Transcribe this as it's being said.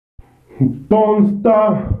Don't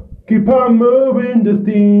stop, keep on moving, the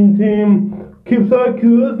steam team keeps on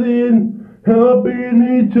cruising,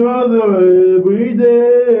 helping each other every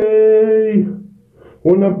day.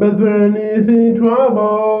 When the best friend is in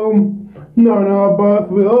trouble, none of us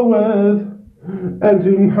will rest.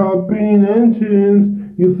 Engine helping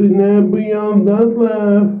engines, you see them beyond that's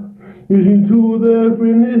left. Using to the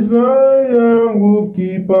finish line, and we'll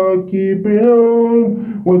keep on keeping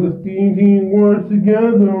on. When the steam team works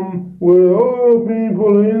together, we're all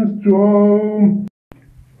people and strong.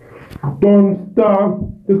 Don't stop,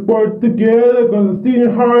 let's work together, cause the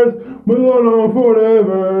steam hearts will go on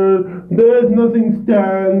forever. There's nothing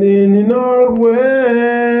standing in our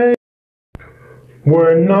way.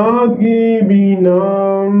 We're not giving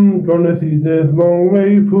up, gonna see this long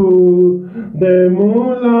way through. The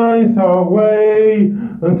moon lights our way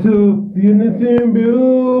until the innocent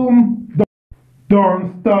bloom.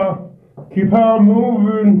 Don't stop, keep on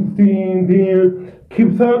moving, steam team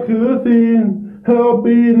keeps on cruising,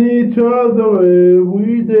 helping each other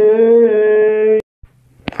every day.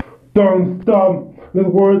 Don't stop, let's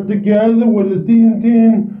work together with the steam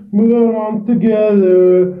team, move on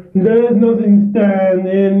together. There's nothing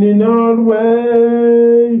standing in our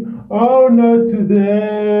way. Oh, not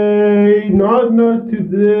today, not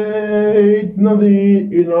today.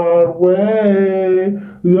 Nothing in our way.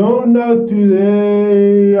 No, not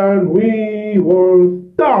today, and we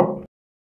won't stop.